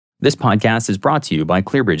This podcast is brought to you by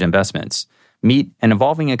ClearBridge Investments. Meet an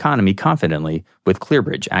evolving economy confidently with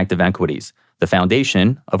ClearBridge Active Equities, the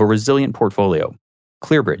foundation of a resilient portfolio.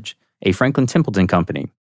 ClearBridge, a Franklin Templeton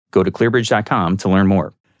company. Go to clearbridge.com to learn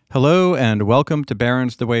more. Hello and welcome to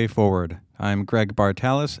Barron's The Way Forward. I'm Greg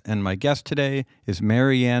Bartalos, and my guest today is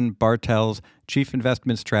Marianne Bartels, Chief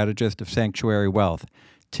Investment Strategist of Sanctuary Wealth.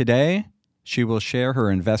 Today, she will share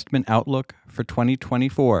her investment outlook for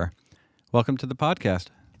 2024. Welcome to the podcast.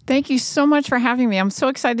 Thank you so much for having me. I'm so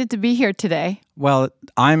excited to be here today. Well,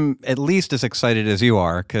 I'm at least as excited as you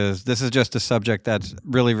are because this is just a subject that's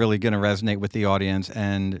really going to resonate with the audience,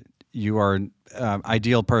 and you are an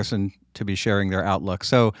ideal person to be sharing their outlook.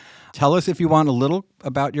 So tell us if you want a little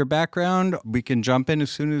about your background. We can jump in as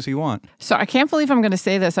soon as you want. So I can't believe I'm going to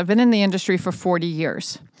say this. I've been in the industry for 40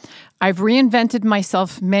 years. I've reinvented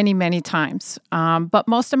myself many times, but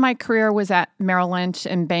most of my career was at Merrill Lynch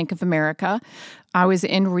and Bank of America. I was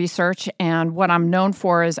in research, and what I'm known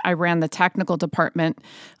for is I ran the technical department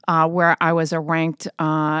where I was a ranked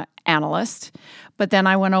analyst. But then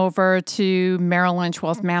I went over to Merrill Lynch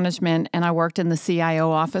Wealth Management, and I worked in the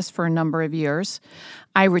CIO office for a number of years.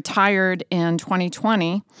 I retired in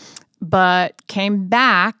 2020, but came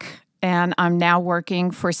back, and I'm now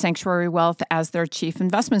working for Sanctuary Wealth as their chief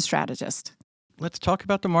investment strategist. Let's talk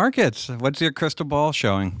about the markets. What's your crystal ball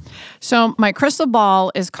showing? So my crystal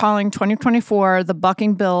ball is calling 2024 the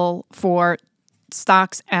bucking bill for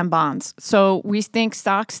stocks and bonds. So we think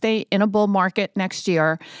stocks stay in a bull market next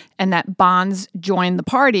year and that bonds join the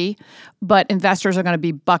party, but investors are going to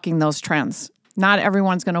be bucking those trends. Not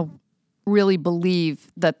everyone's going to really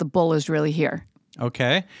believe that the bull is really here.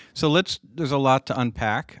 Okay. So there's a lot to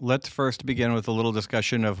unpack. Let's first begin with a little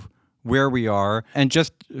discussion of where we are. And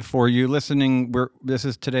just for you listening, this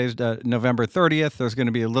is today's November 30th. There's going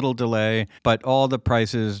to be a little delay, but all the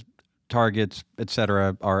prices, targets, et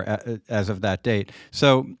cetera, are as of that date.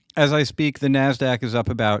 So as I speak, the NASDAQ is up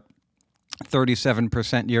about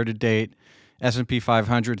 37% year to date. S&P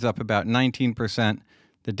 500 is up about 19%.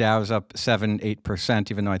 The Dow is up 7-8%,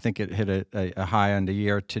 even though I think it hit a high on the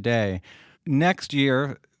year today. Next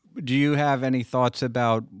year, do you have any thoughts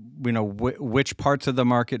about which parts of the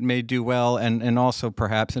market may do well, and also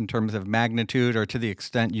perhaps in terms of magnitude or to the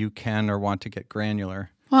extent you can or want to get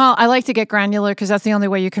granular? Well, I like to get granular because that's the only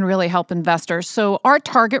way you can really help investors. So our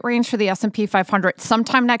target range for the S&P 500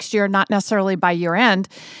 sometime next year, not necessarily by year end,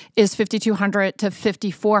 is 5,200 to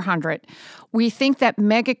 5,400. We think that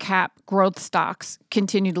mega cap growth stocks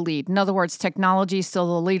continue to lead. In other words, technology is still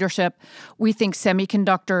the leadership. We think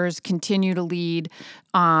semiconductors continue to lead.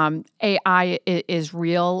 AI is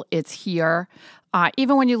real. It's here.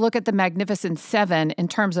 Even when you look at the Magnificent Seven in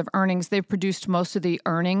terms of earnings, they've produced most of the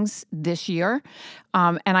earnings this year.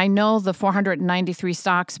 And I know the 493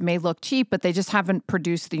 stocks may look cheap, but they just haven't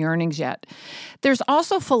produced the earnings yet. There's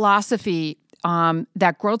also philosophy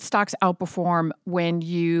that growth stocks outperform when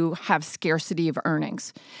you have scarcity of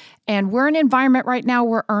earnings. And we're in an environment right now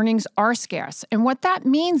where earnings are scarce. And what that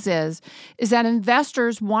means is that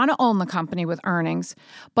investors want to own the company with earnings,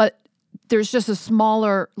 but there's just a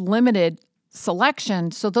smaller, limited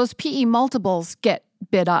selection, so those PE multiples get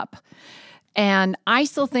bid up. And I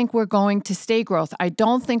still think we're going to stay growth. I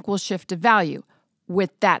don't think we'll shift to value.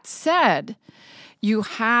 With that said, you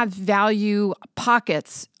have value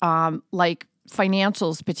pockets like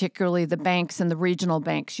financials, particularly the banks and the regional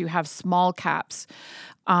banks. You have small caps.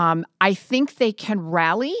 I think they can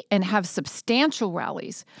rally and have substantial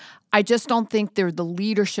rallies. I just don't think they're the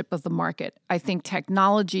leadership of the market. I think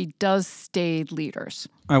technology does stay leaders.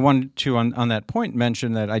 I wanted to, on that point,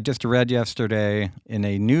 mention that I just read yesterday in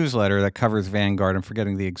a newsletter that covers Vanguard. I'm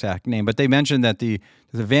forgetting the exact name, but they mentioned that the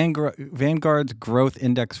Vanguard's Growth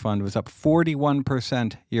Index Fund was up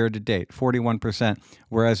 41% year to date, 41%,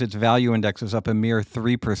 whereas its value index was up a mere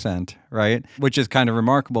 3%, right? Which is kind of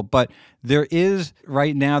remarkable. But there is,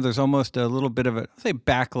 right now, there's almost a little bit of a, I'll say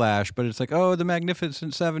backlash, but it's like, oh, the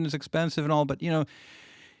Magnificent Seven is expensive and all, but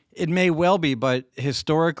it may well be, but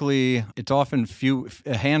historically, it's often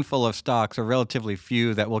a handful of stocks, or relatively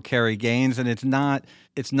few, that will carry gains, and it's not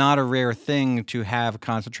a rare thing to have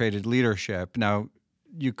concentrated leadership. Now,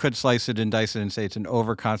 you could slice it and dice it and say it's an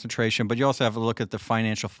over-concentration, but you also have to look at the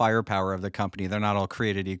financial firepower of the company. They're not all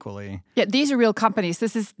created equally. Yeah, these are real companies.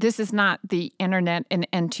 This is not the internet in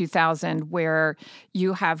N2000 where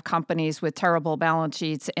you have companies with terrible balance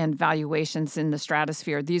sheets and valuations in the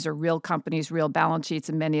stratosphere. These are real companies, real balance sheets,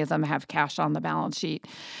 and many of them have cash on the balance sheet.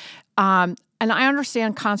 And I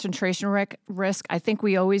understand concentration risk. I think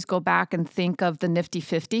we always go back and think of the Nifty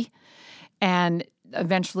 50, and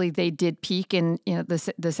eventually they did peak in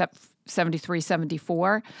the 73,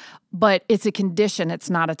 74, but it's a condition. It's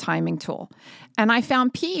not a timing tool. And I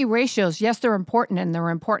found PE ratios, yes, they're important and they're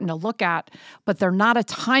important to look at, but they're not a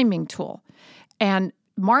timing tool. And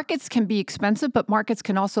markets can be expensive, but markets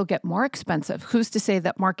can also get more expensive. Who's to say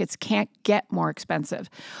that markets can't get more expensive?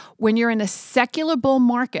 When you're in a secular bull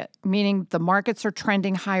market, meaning the markets are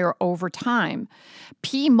trending higher over time,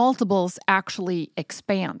 PE multiples actually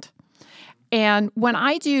expand. And when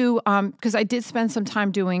I do, because I did spend some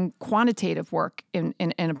time doing quantitative work in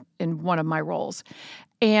one of my roles,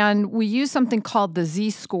 and we use something called the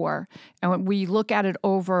Z-score, and we look at it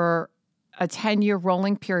over a 10-year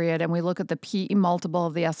rolling period, and we look at the PE multiple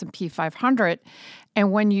of the S&P 500.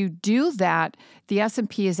 And when you do that, the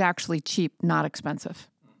S&P is actually cheap, not expensive.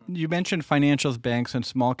 You mentioned financials, banks, and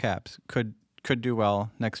small caps could do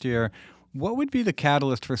well next year. What would be the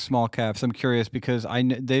catalyst for small caps? I'm curious because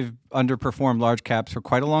they've underperformed large caps for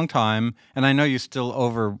quite a long time, and I know you still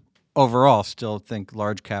overall still think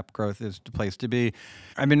large cap growth is the place to be.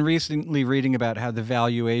 I've been recently reading about how the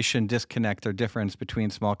valuation disconnect or difference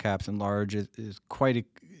between small caps and large is quite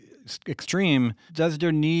extreme. Does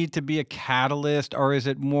there need to be a catalyst, or is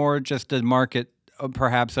it more just a market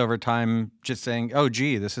perhaps over time just saying, oh,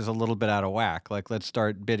 gee, this is a little bit out of whack. Like, let's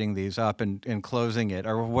start bidding these up and closing it.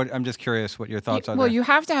 Or what? I'm just curious what your thoughts are. Well, there. you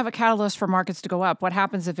have to have a catalyst for markets to go up. What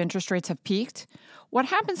happens if interest rates have peaked? What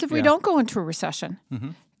happens if we don't go into a recession? Mm-hmm.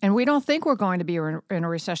 And we don't think we're going to be in a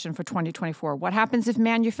recession for 2024. What happens if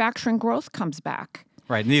manufacturing growth comes back?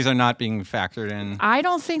 Right, and these are not being factored in. I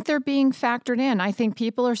don't think they're being factored in. I think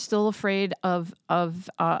people are still afraid of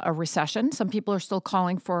a recession. Some people are still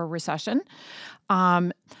calling for a recession.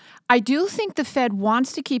 I do think the Fed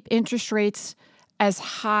wants to keep interest rates as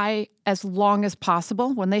high as long as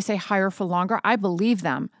possible. When they say higher for longer, I believe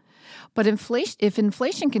them. But if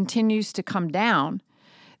inflation continues to come down,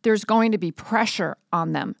 there's going to be pressure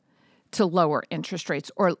on them to lower interest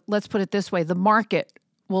rates. Or let's put it this way, the market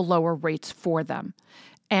will lower rates for them.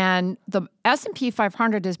 And the S&P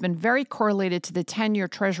 500 has been very correlated to the 10-year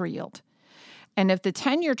Treasury yield. And if the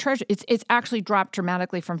 10-year Treasury, it's actually dropped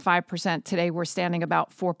dramatically from 5%. Today, we're standing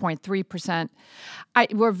about 4.3%.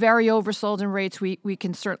 We're very oversold in rates. We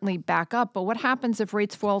can certainly back up. But what happens if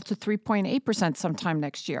rates fall to 3.8% sometime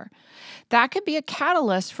next year? That could be a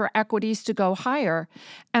catalyst for equities to go higher.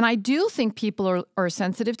 And I do think people are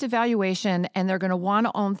sensitive to valuation, and they're going to want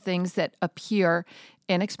to own things that appear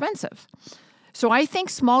inexpensive. So I think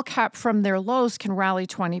small cap from their lows can rally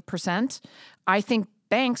 20%. I think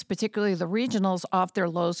banks, particularly the regionals off their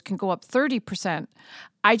lows, can go up 30%.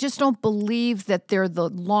 I just don't believe that they're the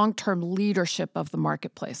long-term leadership of the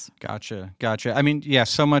marketplace. Gotcha. I mean, yeah,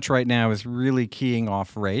 so much right now is really keying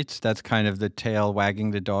off rates. That's kind of the tail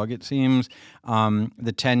wagging the dog, it seems.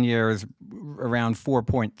 The 10-year is around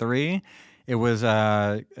 4.3. It was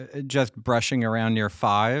just brushing around near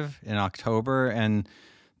 5 in October, and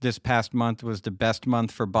this past month was the best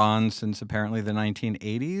month for bonds since apparently the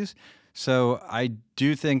 1980s. So I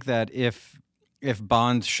do think that if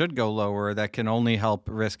bonds should go lower, that can only help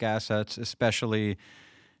risk assets, especially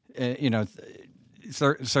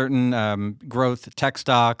certain growth tech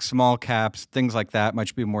stocks, small caps, things like that.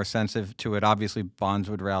 Much be more sensitive to it. Obviously, bonds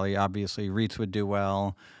would rally. Obviously, REITs would do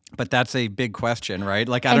well. But that's a big question, right?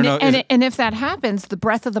 Like, I don't know. And if that happens, the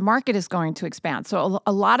breadth of the market is going to expand. So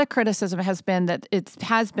a lot of criticism has been that it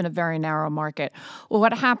has been a very narrow market. Well,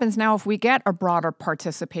 what happens now if we get a broader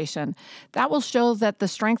participation? That will show that the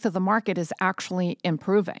strength of the market is actually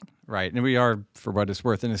improving. Right. And we are, for what it's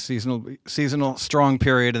worth, in a seasonal strong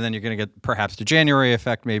period, and then you're going to get perhaps the January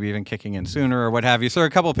effect, maybe even kicking in sooner or what have you. So there are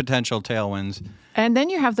a couple of potential tailwinds. And then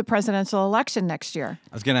you have the presidential election next year.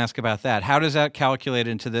 I was going to ask about that. How does that calculate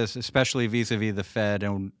into this, especially vis-a-vis the Fed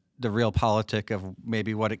and the real politic of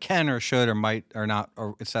maybe what it can or should or might or not,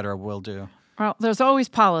 or et cetera, will do? Well, there's always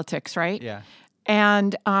politics, right? Yeah.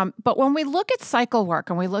 And but when we look at cycle work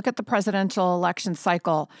and we look at the presidential election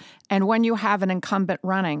cycle, and when you have an incumbent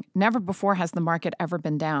running, never before has the market ever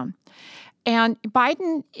been down. And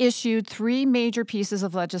Biden issued 3 major pieces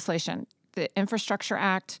of legislation: the Infrastructure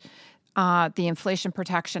Act, the Inflation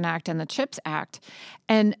Protection Act, and the CHIPS Act.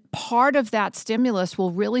 And part of that stimulus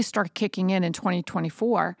will really start kicking in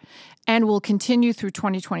 2024 and will continue through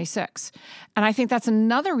 2026. And I think that's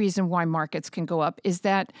another reason why markets can go up, is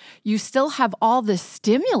that you still have all this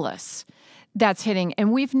stimulus that's hitting.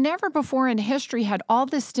 And we've never before in history had all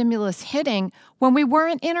this stimulus hitting when we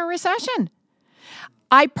weren't in a recession.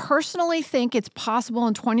 I personally think it's possible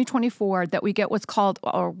in 2024 that we get what's called,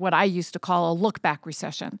 or what I used to call, a look-back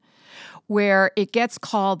recession, where it gets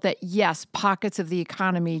called that, yes, pockets of the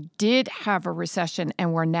economy did have a recession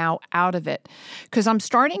and we're now out of it. Because I'm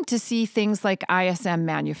starting to see things like ISM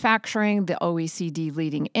manufacturing, the OECD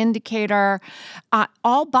leading indicator,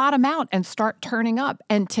 all bottom out and start turning up.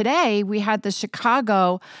 And today we had the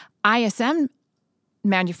Chicago ISM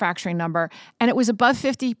manufacturing number, and it was above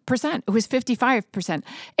 50%. It was 55%.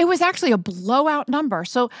 It was actually a blowout number.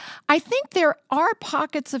 So I think there are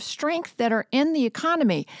pockets of strength that are in the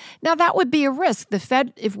economy. Now, that would be a risk. The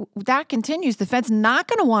Fed, if that continues, the Fed's not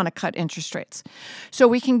going to want to cut interest rates. So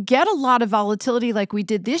we can get a lot of volatility like we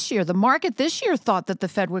did this year. The market this year thought that the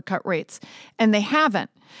Fed would cut rates, and they haven't.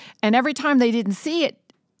 And every time they didn't see it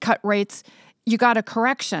cut rates, you got a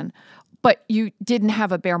correction, but you didn't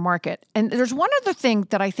have a bear market. And there's one other thing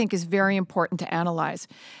that I think is very important to analyze,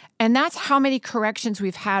 and that's how many corrections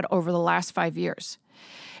we've had over the last 5 years.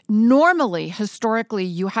 Normally, historically,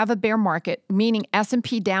 you have a bear market, meaning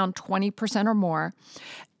S&P down 20% or more,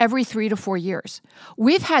 every 3 to 4 years.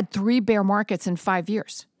 We've had 3 bear markets in 5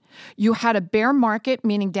 years. You had a bear market,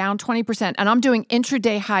 meaning down 20%, and I'm doing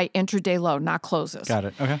intraday high, intraday low, not closes. Got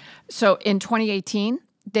it. Okay. So in 2018,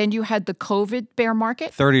 then you had the COVID bear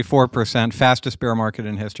market. 34%, fastest bear market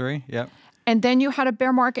in history. Yep. And then you had a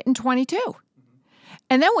bear market in 22.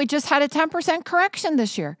 And then we just had a 10% correction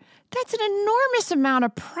this year. That's an enormous amount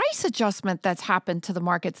of price adjustment that's happened to the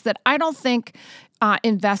markets that I don't think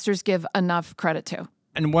investors give enough credit to.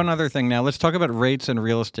 And one other thing now, let's talk about rates and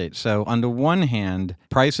real estate. So on the one hand,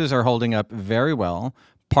 prices are holding up very well,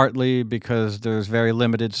 partly because there's very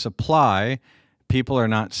limited supply. People are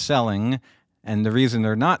not selling. And the reason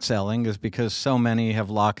they're not selling is because so many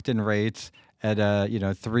have locked in rates at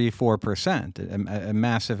 3-4%, a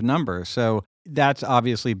massive number. So that's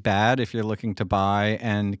obviously bad if you're looking to buy,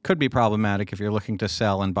 and could be problematic if you're looking to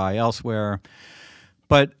sell and buy elsewhere.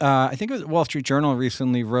 But I think it was Wall Street Journal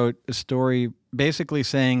recently wrote a story basically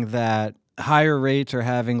saying that higher rates are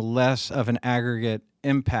having less of an aggregate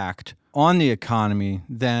impact on the economy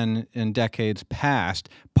than in decades past,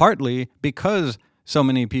 partly because so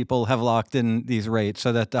many people have locked in these rates,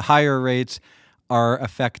 so that the higher rates are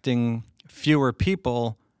affecting fewer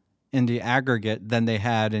people in the aggregate than they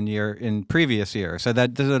had in previous years. So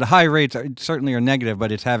that the high rates certainly are negative, but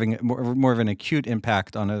it's having more of an acute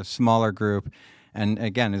impact on a smaller group, and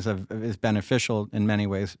again is beneficial in many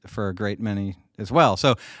ways for a great many as well.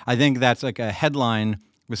 So I think that's like a headline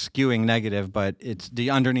was skewing negative, but it's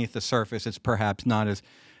underneath the surface, it's perhaps not as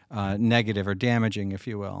negative or damaging, if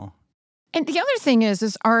you will. And the other thing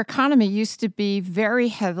is our economy used to be very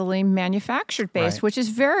heavily manufactured based, Right. which is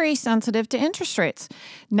very sensitive to interest rates.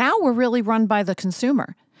 Now we're really run by the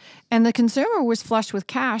consumer. And the consumer was flush with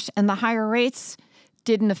cash, and the higher rates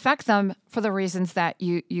didn't affect them for the reasons that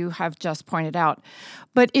you have just pointed out.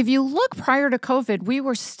 But if you look prior to COVID, we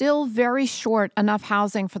were still very short enough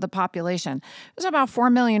housing for the population. It was about 4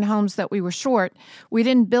 million homes that we were short. We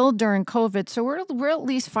didn't build during COVID, so we're at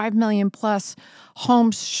least 5 million plus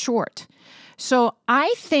homes short. So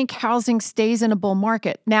I think housing stays in a bull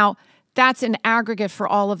market. Now, that's an aggregate for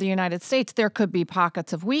all of the United States. There could be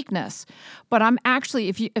pockets of weakness. But I'm actually,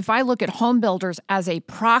 if I look at home builders as a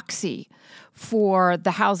proxy for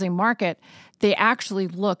the housing market, they actually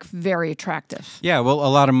look very attractive. Yeah, well,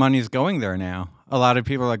 a lot of money's going there now. A lot of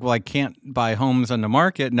people are like, well, I can't buy homes on the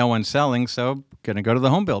market. No one's selling, so going to go to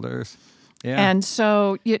the home builders. Yeah. And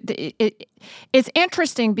so it's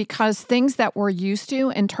interesting because things that we're used to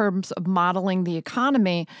in terms of modeling the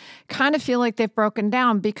economy kind of feel like they've broken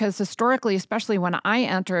down, because historically, especially when I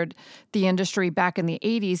entered the industry back in the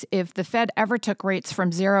 80s, if the Fed ever took rates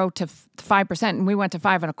from 0 to 5%, and we went to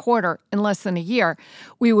 5.25% in less than a year,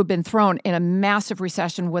 we would have been thrown in a massive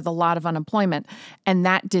recession with a lot of unemployment. And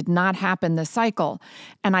that did not happen this cycle.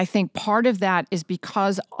 And I think part of that is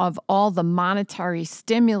because of all the monetary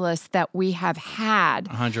stimulus that we have had.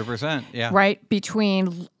 100%, yeah. Right?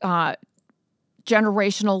 Between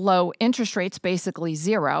generational low interest rates, basically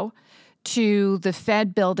zero, to the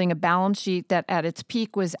Fed building a balance sheet that at its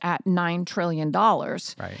peak was at $9 trillion.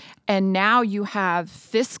 Right. And now you have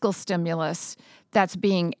fiscal stimulus that's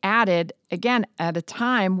being added, again, at a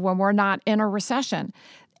time when we're not in a recession.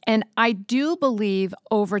 And I do believe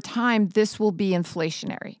over time this will be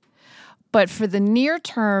inflationary. But for the near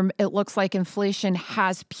term, it looks like inflation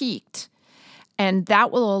has peaked. And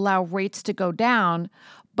that will allow rates to go down.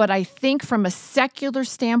 But I think from a secular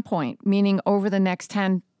standpoint, meaning over the next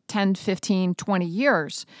 10, 15, 20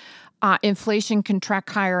 years, inflation can track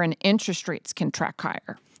higher and interest rates can track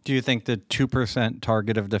higher. Do you think the 2%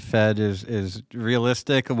 target of the Fed is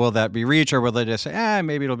realistic? Will that be reached, or will they just say,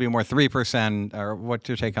 maybe it'll be more 3%? Or what's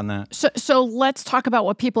your take on that? So let's talk about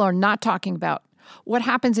what people are not talking about. What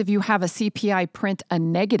happens if you have a CPI print a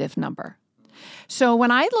negative number? So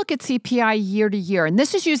when I look at CPI year to year, and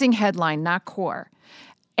this is using headline, not core,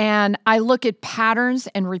 and I look at patterns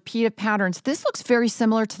and repeated patterns, this looks very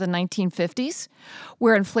similar to the 1950s,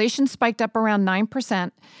 where inflation spiked up around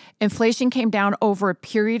 9%. Inflation came down over a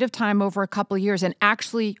period of time, over a couple of years, and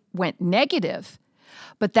actually went negative.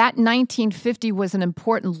 But that 1950 was an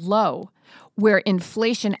important low where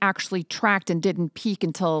inflation actually tracked and didn't peak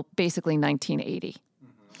until basically 1980.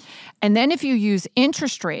 And then if you use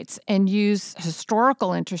interest rates and use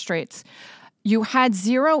historical interest rates, you had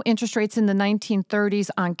zero interest rates in the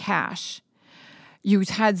 1930s on cash. You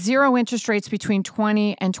had zero interest rates between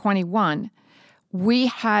 20 and 21. We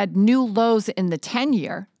had new lows in the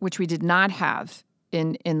 10-year, which we did not have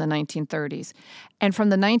in the 1930s. And from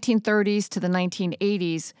the 1930s to the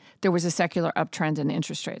 1980s, there was a secular uptrend in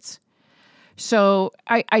interest rates. So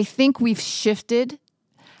I think we've shifted.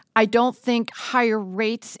 I don't think higher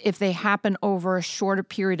rates, if they happen over a shorter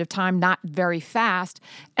period of time, not very fast,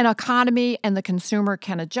 an economy and the consumer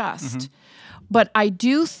can adjust. Mm-hmm. But I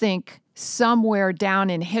do think somewhere down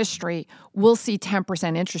in history, we'll see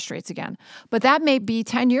 10% interest rates again. But that may be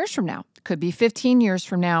 10 years from now. It could be 15 years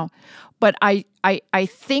from now. But I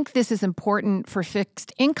think this is important for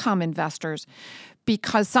fixed income investors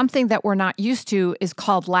because something that we're not used to is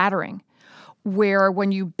called laddering, where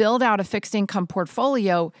when you build out a fixed income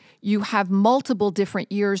portfolio, you have multiple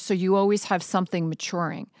different years, so you always have something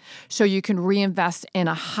maturing. So you can reinvest in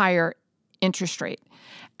a higher interest rate.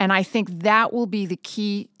 And I think that will be the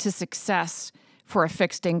key to success for a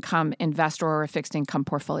fixed income investor or a fixed income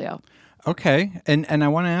portfolio. Okay. And I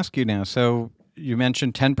want to ask you now, so you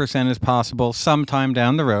mentioned 10% is possible sometime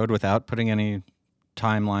down the road without putting any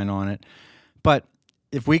timeline on it. But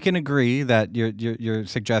if we can agree that you're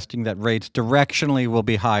suggesting that rates directionally will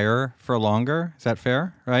be higher for longer, is that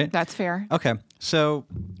fair, right? That's fair. Okay. So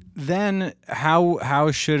then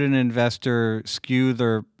how should an investor skew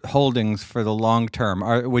their holdings for the long term?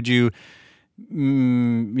 Would you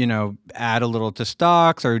add a little to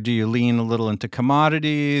stocks, or do you lean a little into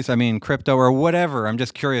commodities? I mean, crypto or whatever. I'm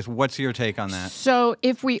just curious, what's your take on that? So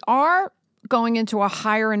if we are going into a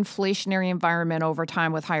higher inflationary environment over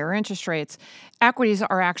time with higher interest rates, equities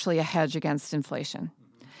are actually a hedge against inflation.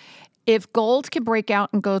 If gold can break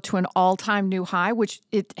out and go to an all-time new high, which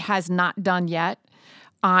it has not done yet,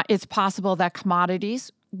 it's possible that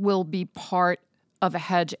commodities will be part of a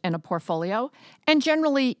hedge in a portfolio, and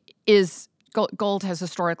generally gold has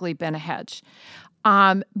historically been a hedge.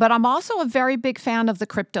 But I'm also a very big fan of the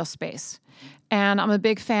crypto space, and I'm a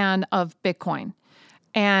big fan of Bitcoin.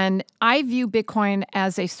 And I view Bitcoin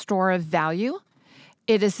as a store of value.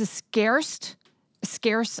 It is a scarce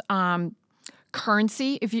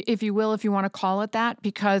currency, if you will, if you want to call it that,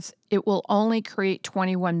 because it will only create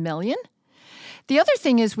 21 million. The other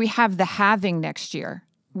thing is we have the halving next year,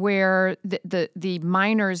 where the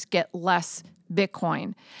miners get less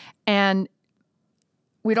Bitcoin, and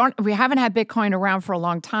we haven't had Bitcoin around for a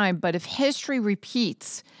long time. But if history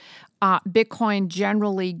repeats, Bitcoin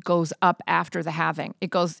generally goes up after the halving.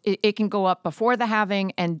 It can go up before the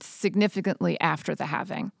halving and significantly after the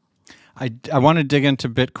halving. I want to dig into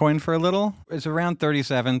Bitcoin for a little. It's around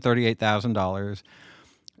 $37,000, $38,000.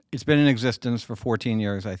 It's been in existence for 14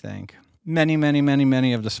 years, I think. Many, many, many,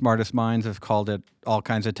 many of the smartest minds have called it all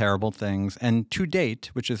kinds of terrible things. And to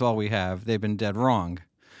date, which is all we have, they've been dead wrong.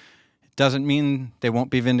 It doesn't mean they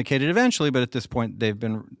won't be vindicated eventually, but at this point, they've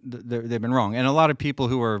been wrong. And a lot of people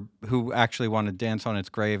who actually want to dance on its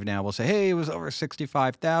grave now will say, "Hey, it was over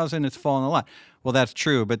 65,000. It's fallen a lot." Well, that's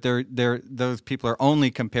true, but those people are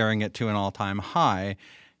only comparing it to an all-time high.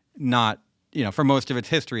 Not, for most of its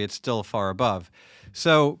history, it's still far above.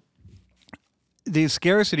 So the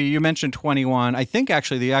scarcity, you mentioned 21. I think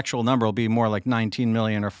actually the actual number will be more like 19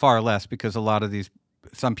 million or far less, because a lot of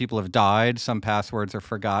some people have died, some passwords are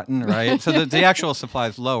forgotten, right? So the actual supply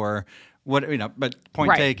is lower. But point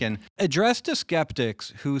right. taken. Address to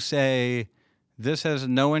skeptics who say this has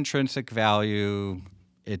no intrinsic value,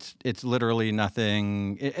 it's literally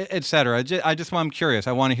nothing, et cetera. I'm curious.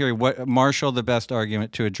 I want to hear marshal the best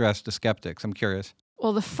argument to address the skeptics. I'm curious.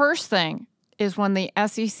 Well, the first thing is when the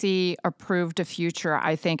SEC approved a future,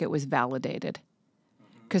 I think it was validated.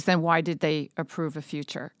 Because then why did they approve a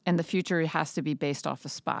future? And the future has to be based off a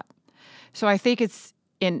spot. So I think it's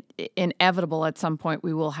inevitable at some point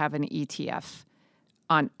we will have an ETF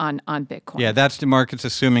on Bitcoin. Yeah, that's the market's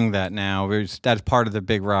assuming that now. That's part of the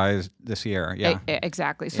big rise this year. Yeah,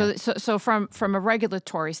 Exactly. So from a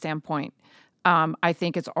regulatory standpoint, I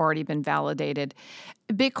think it's already been validated.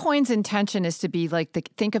 Bitcoin's intention is to be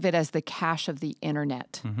think of it as the cash of the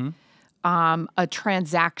internet, a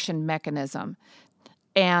transaction mechanism,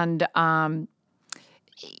 and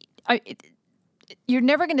you're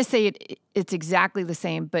never going to say it's exactly the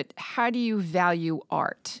same. But how do you value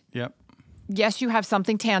art? Yep. Yes, you have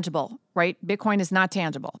something tangible, right? Bitcoin is not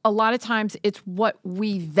tangible. A lot of times it's what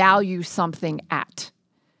we value something at.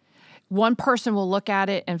 One person will look at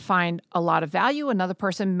it and find a lot of value. Another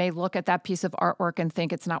person may look at that piece of artwork and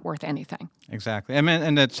think it's not worth anything. Exactly. I mean,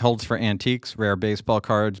 and that holds for antiques, rare baseball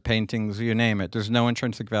cards, paintings, you name it. There's no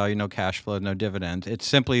intrinsic value, no cash flow, no dividend. It's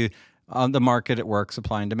simply on the market at work,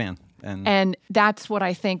 supply and demand. And that's what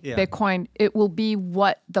I think Bitcoin, it will be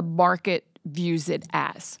what the market views it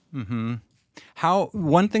as. Mm-hmm.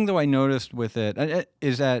 One thing though I noticed with it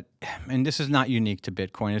is that, and this is not unique to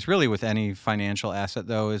Bitcoin, it's really with any financial asset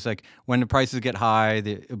though, is like when the prices get high,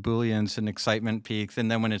 the ebullience and excitement peaks, and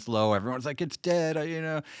then when it's low, everyone's like, it's dead,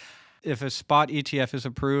 If a spot ETF is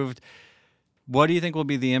approved, what do you think will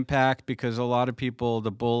be the impact? Because a lot of people,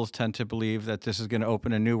 the bulls tend to believe that this is going to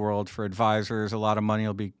open a new world for advisors. A lot of money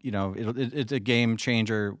will be, it's a game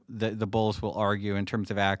changer that the bulls will argue in terms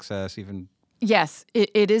of access, even. Yes,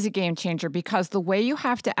 it is a game changer because the way you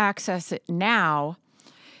have to access it now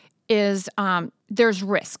is there's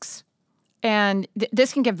risks. And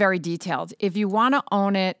this can get very detailed. If you want to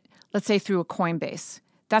own it, let's say through a Coinbase,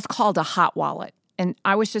 that's called a hot wallet. And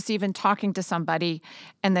I was just even talking to somebody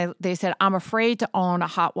and they said, I'm afraid to own a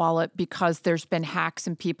hot wallet because there's been hacks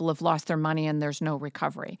and people have lost their money and there's no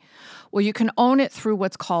recovery. Well, you can own it through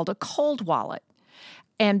what's called a cold wallet.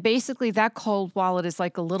 And basically that cold wallet is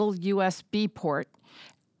like a little USB port,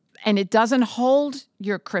 and it doesn't hold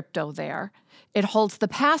your crypto there. It holds the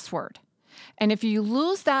password. And if you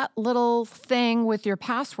lose that little thing with your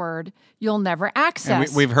password, you'll never access.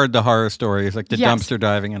 And we've heard the horror stories, like the dumpster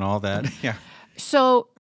diving and all that. Yeah. So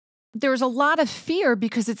there's a lot of fear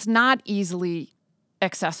because it's not easily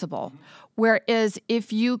accessible. Whereas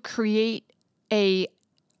if you create a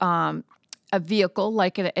vehicle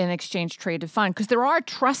like an exchange-traded fund, because there are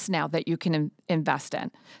trusts now that you can invest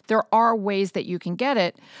in. There are ways that you can get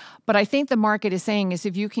it. But I think the market is saying is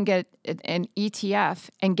if you can get an ETF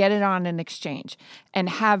and get it on an exchange and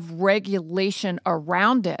have regulation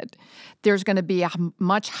around it, there's going to be a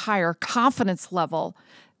much higher confidence level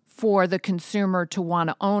for the consumer to want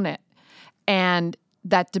to own it. And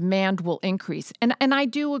that demand will increase. And I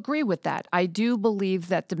do agree with that. I do believe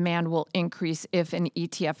that demand will increase if an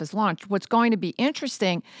ETF is launched. What's going to be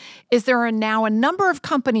interesting is there are now a number of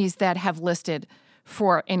companies that have listed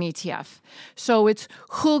for an ETF. So it's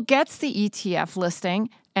who gets the ETF listing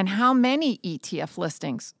and how many ETF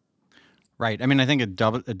listings. Right. I mean, I think a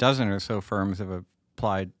dozen or so firms have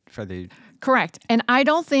applied for the... Correct. And I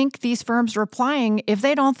don't think these firms are applying if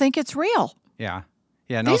they don't think it's real. Yeah.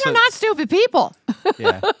 Yeah, and these are not stupid people.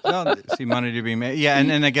 Yeah, well, see money to be made. Yeah,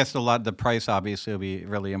 and I guess the price obviously will be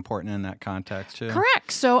really important in that context too.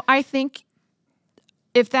 Correct. So I think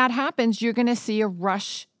if that happens, you're going to see a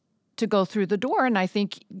rush to go through the door. And I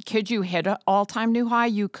think, could you hit an all-time new high?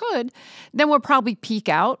 You could. Then we'll probably peak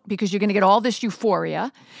out because you're going to get all this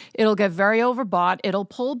euphoria. It'll get very overbought. It'll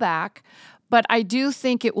pull back. But I do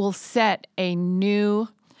think it will set a new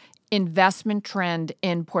investment trend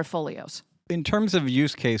in portfolios. In terms of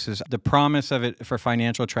use cases, the promise of it for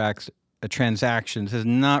financial transactions has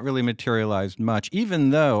not really materialized much, even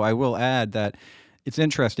though I will add that it's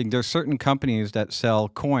interesting. There's certain companies that sell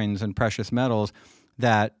coins and precious metals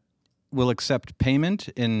that will accept payment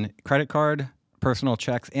in credit card, personal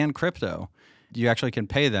checks, and crypto. You actually can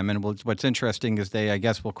pay them. And what's interesting is they, I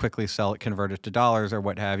guess, will quickly sell it, convert it to dollars or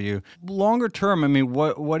what have you. Longer term, I mean,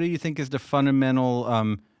 what do you think is the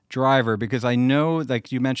fundamental driver? Because I know,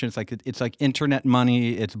 like you mentioned, it's like internet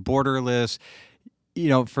money, it's borderless.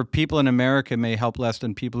 For people in America, it may help less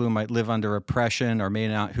than people who might live under oppression or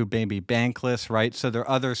who may be bankless, right? So there are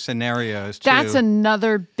other scenarios too. That's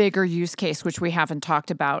another bigger use case, which we haven't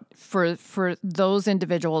talked about, for those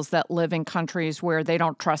individuals that live in countries where they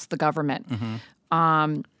don't trust the government.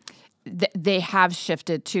 Mm-hmm. They have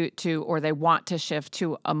shifted to, or they want to shift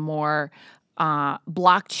to a more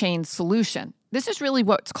blockchain solution. This is really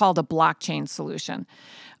what's called a blockchain solution,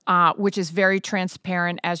 which is very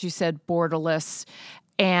transparent, as you said, borderless,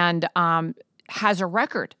 and has a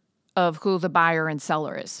record of who the buyer and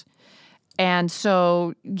seller is. And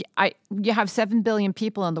so you have 7 billion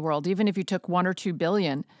people in the world. Even if you took 1 or 2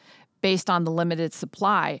 billion, based on the limited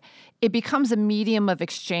supply, it becomes a medium of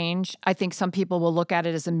exchange. I think some people will look at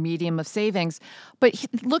it as a medium of savings. But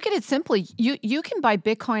look at it simply. You can buy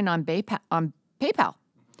Bitcoin on PayPal,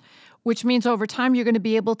 which means over time you're going to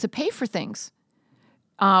be able to pay for things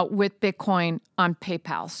with Bitcoin on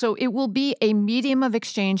PayPal. So it will be a medium of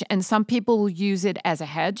exchange, and some people will use it as a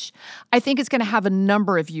hedge. I think it's going to have a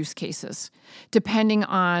number of use cases, depending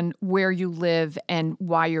on where you live and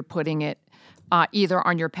why you're putting it, either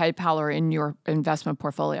on your PayPal or in your investment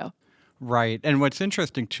portfolio. Right. And what's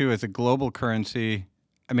interesting, too, is a global currency.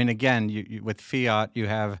 I mean, again, you with fiat, you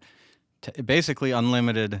have basically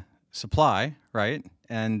unlimited supply, right?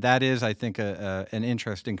 And that is, I think, an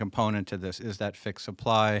interesting component to this, is that fixed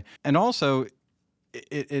supply. And also,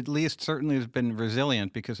 it at least certainly has been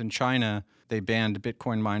resilient, because in China, they banned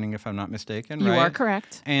Bitcoin mining, if I'm not mistaken, right? You are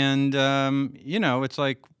correct. And, it's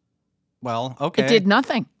like, well, okay. It did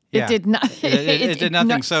nothing. Yeah. It did nothing. It did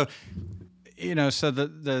nothing. So, so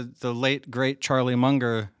the late, great Charlie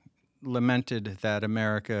Munger lamented that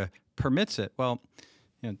America permits it. Well,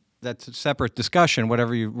 that's a separate discussion.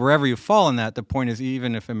 Wherever you fall in that, the point is,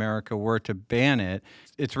 even if America were to ban it,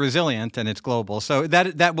 it's resilient and it's global. So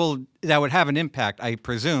that would have an impact, I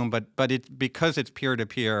presume. But because it's peer to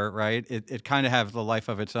peer, right? It kind of has the life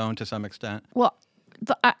of its own to some extent. Well,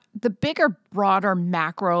 the bigger, broader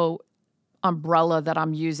macro umbrella that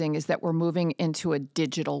I'm using is that we're moving into a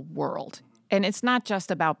digital world, and it's not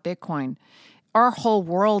just about Bitcoin. Our whole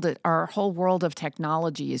world of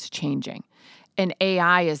technology is changing. And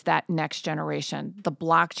AI is that next generation. The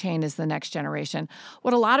blockchain is the next generation.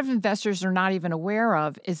 What a lot of investors are not even aware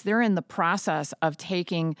of is they're in the process of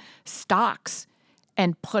taking stocks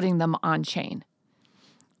and putting them on chain,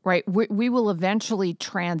 right? We will eventually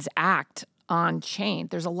transact on chain.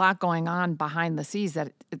 There's a lot going on behind the scenes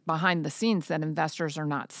that investors are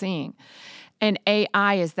not seeing. And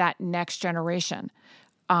AI is that next generation.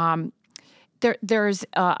 There's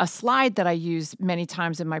a slide that I use many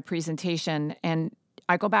times in my presentation, and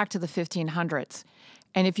I go back to the 1500s.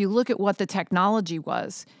 And if you look at what the technology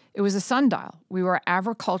was, it was a sundial. We were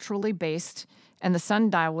agriculturally based, and the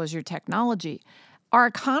sundial was your technology. Our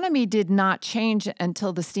economy did not change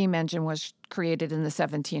until the steam engine was created in the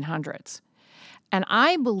 1700s. And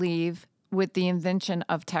I believe with the invention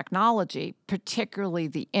of technology, particularly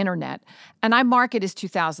the internet, and I mark it as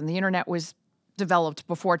 2000. The internet was developed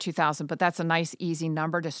before 2000, but that's a nice, easy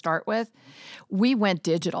number to start with. We went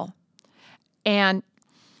digital. And,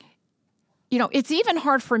 it's even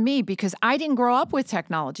hard for me because I didn't grow up with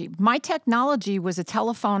technology. My technology was a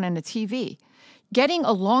telephone and a TV. Getting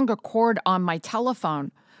a longer cord on my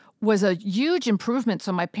telephone was a huge improvement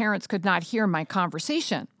so my parents could not hear my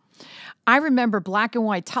conversation. I remember black and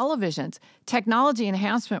white televisions. Technology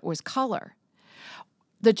enhancement was color.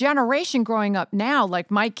 The generation growing up now,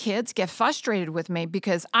 like my kids, get frustrated with me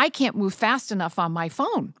because I can't move fast enough on my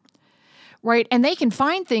phone, right? And they can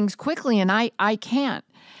find things quickly and I can't.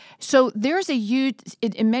 So there's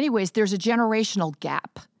in many ways, there's a generational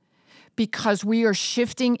gap because we are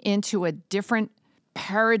shifting into a different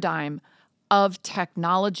paradigm of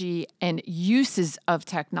technology and uses of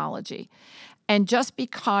technology. And just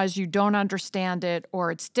because you don't understand it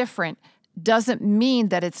or it's different doesn't mean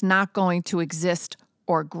that it's not going to exist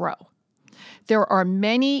or grow. There are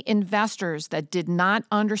many investors that did not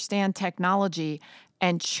understand technology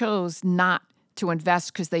and chose not to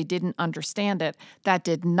invest because they didn't understand it. That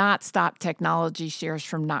did not stop technology shares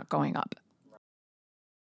from not going up.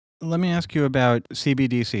 Let me ask you about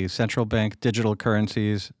CBDCs, central bank digital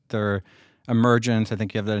currencies. Their emergence, I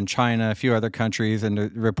think you have that in China, a few other countries, and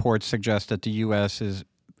the reports suggest that the U.S. is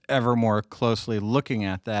ever more closely looking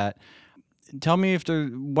at that. Tell me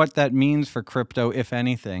what that means for crypto, if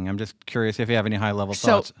anything. I'm just curious if you have any high-level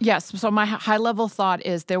thoughts. Yes. So my high-level thought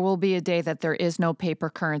is there will be a day that there is no paper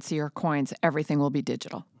currency or coins. Everything will be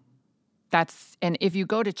digital. And if you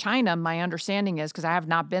go to China, my understanding is, because I have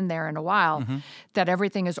not been there in a while, that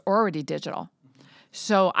everything is already digital.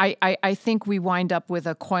 So I think we wind up with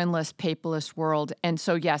a coinless, paperless world. And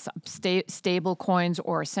so, yes, stable coins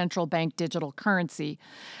or a central bank digital currency.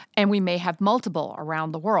 And we may have multiple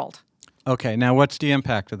around the world. Okay, now what's the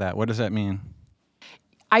impact of that? What does that mean?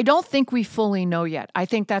 I don't think we fully know yet. I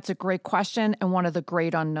think that's a great question and one of the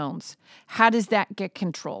great unknowns. How does that get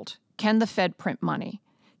controlled? Can the Fed print money?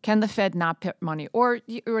 Can the Fed not print money? Or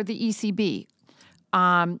the ECB?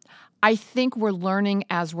 I think we're learning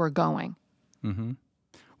as we're going. Mm-hmm.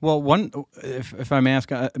 Well, if I may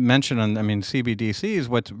mention on, CBDCs,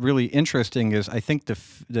 what's really interesting is I think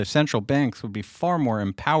the central banks would be far more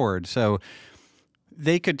empowered. So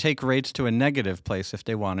they could take rates to a negative place if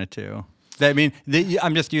they wanted to, I mean,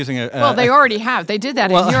 I'm just using a. Well, they already have. They did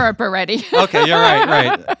that in Europe already. Okay, you're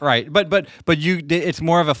right. But it's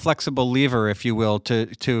more of a flexible lever, if you will,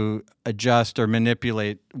 to adjust or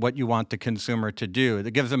manipulate what you want the consumer to do.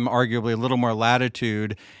 It gives them arguably a little more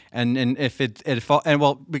latitude, and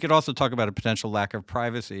we could also talk about a potential lack of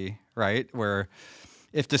privacy, right? Where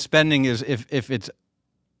if the spending is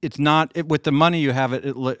it's not with the money you have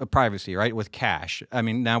privacy, right? With cash. I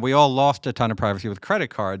mean, now we all lost a ton of privacy with credit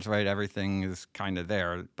cards, right? Everything is kind of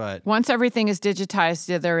there, but once everything is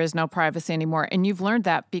digitized, there is no privacy anymore. And you've learned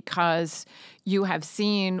that because you have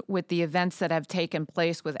seen with the events that have taken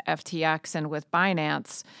place with FTX and with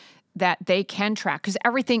Binance that they can track because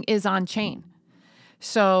everything is on chain.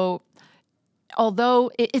 So although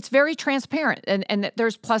it's very transparent and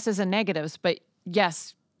there's pluses and negatives, but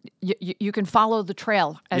yes, you can follow the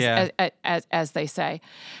trail, as they say.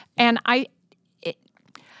 And I'm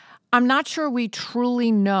not sure we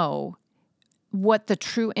truly know what the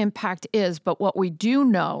true impact is, but what we do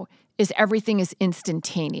know is everything is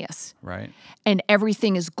instantaneous. Right. And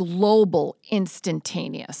everything is global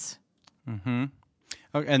instantaneous. Mm-hmm.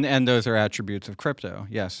 Oh, and those are attributes of crypto,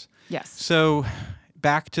 yes. Yes. So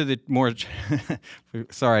back to the more,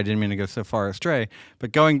 sorry, I didn't mean to go so far astray,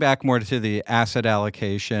 but going back more to the asset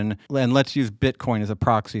allocation, and let's use Bitcoin as a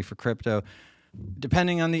proxy for crypto.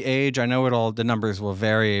 Depending on the age, I know the numbers will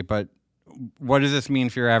vary, but what does this mean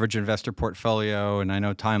for your average investor portfolio? And I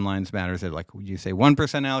know timelines matter. Is it like, would you say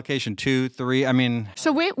 1% allocation, 2, 3? I mean.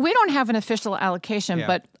 So we don't have an official allocation,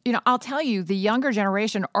 but I'll tell you, the younger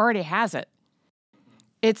generation already has it.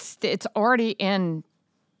 It's already in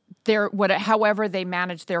however they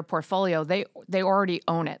manage their portfolio, they already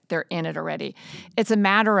own it. They're in it already. It's a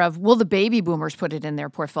matter of, will the baby boomers put it in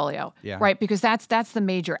their portfolio? Yeah. Right? Because that's the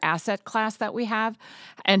major asset class that we have.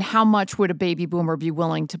 And how much would a baby boomer be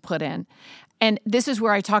willing to put in? And this is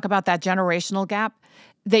where I talk about that generational gap.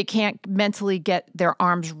 They can't mentally get their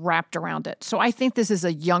arms wrapped around it. So I think this is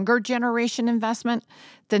a younger generation investment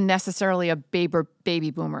than necessarily a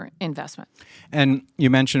baby boomer investment. And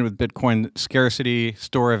you mentioned with Bitcoin, scarcity,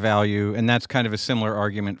 store of value, and that's kind of a similar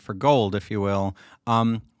argument for gold, if you will.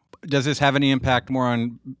 Does this have any impact more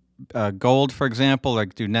on gold, for example?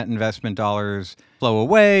 Like, do net investment dollars flow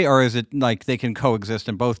away, or is it like they can coexist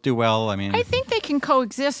and both do well? I mean, I think they can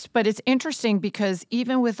coexist, but it's interesting because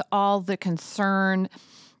even with all the concern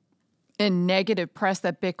and negative press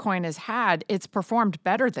that Bitcoin has had, it's performed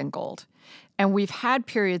better than gold. And we've had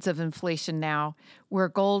periods of inflation now where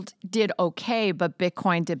gold did okay, but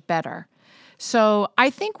Bitcoin did better. So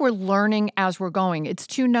I think we're learning as we're going. It's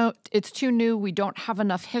too new. We don't have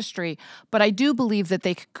enough history, but I do believe that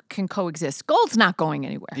they can coexist. Gold's not going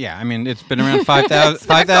anywhere. Yeah, I mean, it's been around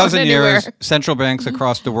 5,000 years. Central banks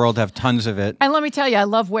across the world have tons of it. And let me tell you, I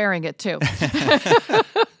love wearing it too.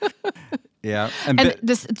 Yeah. And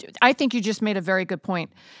this, I think you just made a very good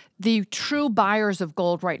point. The true buyers of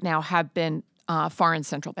gold right now have been foreign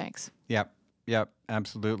central banks. Yep,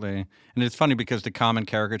 absolutely. And it's funny because the common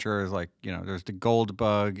caricature is like, there's the gold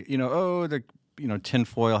bug, the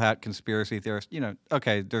tinfoil hat conspiracy theorist,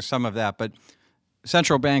 okay, there's some of that, but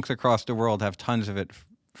central banks across the world have tons of it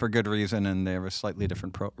for good reason, and they have a slightly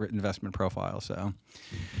different investment profile. So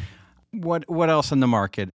what else in the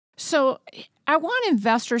market? So I want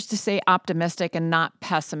investors to stay optimistic and not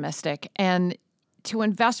pessimistic, and to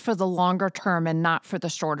invest for the longer term and not for the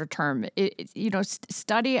shorter term.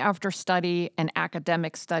 Study after study and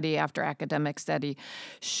academic study after academic study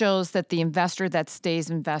shows that the investor that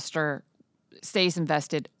stays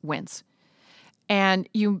invested wins. And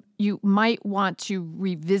you might want to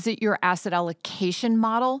revisit your asset allocation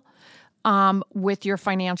model with your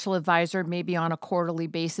financial advisor, maybe on a quarterly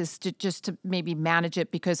basis, to maybe manage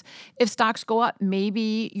it. Because if stocks go up,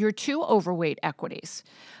 maybe you're too overweight equities.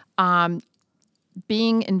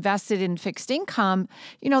 Being invested in fixed income,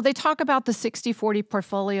 they talk about the 60-40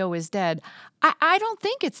 portfolio is dead. I don't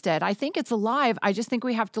think it's dead. I think it's alive. I just think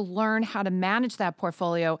we have to learn how to manage that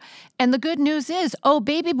portfolio. And the good news is,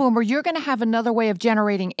 baby boomer, you're going to have another way of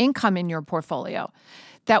generating income in your portfolio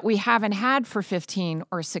that we haven't had for 15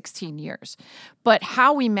 or 16 years. But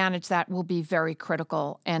how we manage that will be very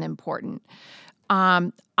critical and important.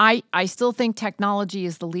 I still think technology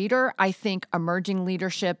is the leader. I think emerging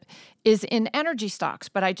leadership is in energy stocks,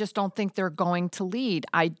 but I just don't think they're going to lead.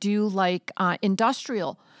 I do like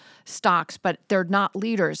industrial stocks, but they're not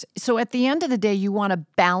leaders. So at the end of the day, you want a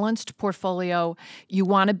balanced portfolio. You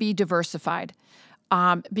want to be diversified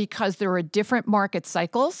because there are different market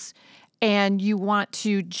cycles, and you want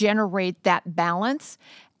to generate that balance.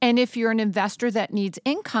 And if you're an investor that needs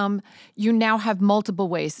income, you now have multiple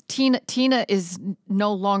ways. Tina is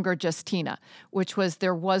no longer just Tina, which was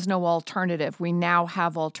there was no alternative. We now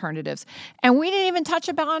have alternatives. And we didn't even touch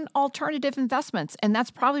upon alternative investments. And that's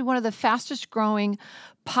probably one of the fastest growing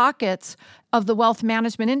pockets of the wealth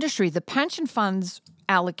management industry. The pension funds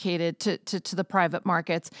allocated to the private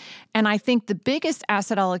markets. And I think the biggest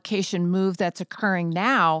asset allocation move that's occurring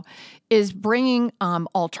now is bringing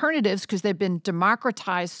alternatives, because they've been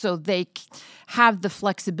democratized so they have the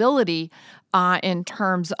flexibility in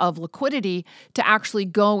terms of liquidity to actually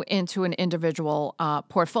go into an individual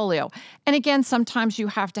portfolio. And again, sometimes you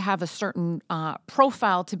have to have a certain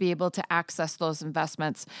profile to be able to access those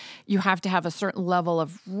investments. You have to have a certain level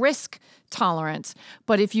of risk tolerance.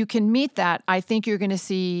 But if you can meet that, I think you're going to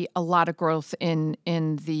see a lot of growth in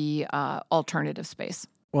the alternative space.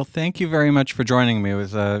 Well, thank you very much for joining me. It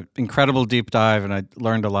was an incredible deep dive, and I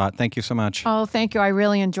learned a lot. Thank you so much. Oh, thank you. I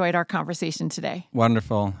really enjoyed our conversation today.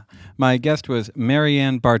 Wonderful. My guest was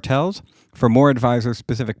Marianne Bartels. For more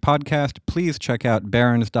advisor-specific podcast, please check out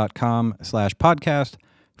barons.com/podcast.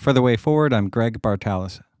 For the way forward, I'm Greg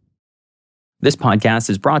Bartalos. This podcast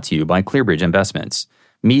is brought to you by ClearBridge Investments.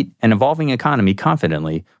 Meet an evolving economy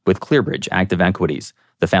confidently with ClearBridge Active Equities,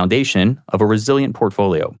 the foundation of a resilient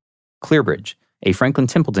portfolio. ClearBridge, a Franklin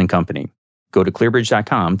Templeton company. Go to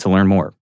clearbridge.com to learn more.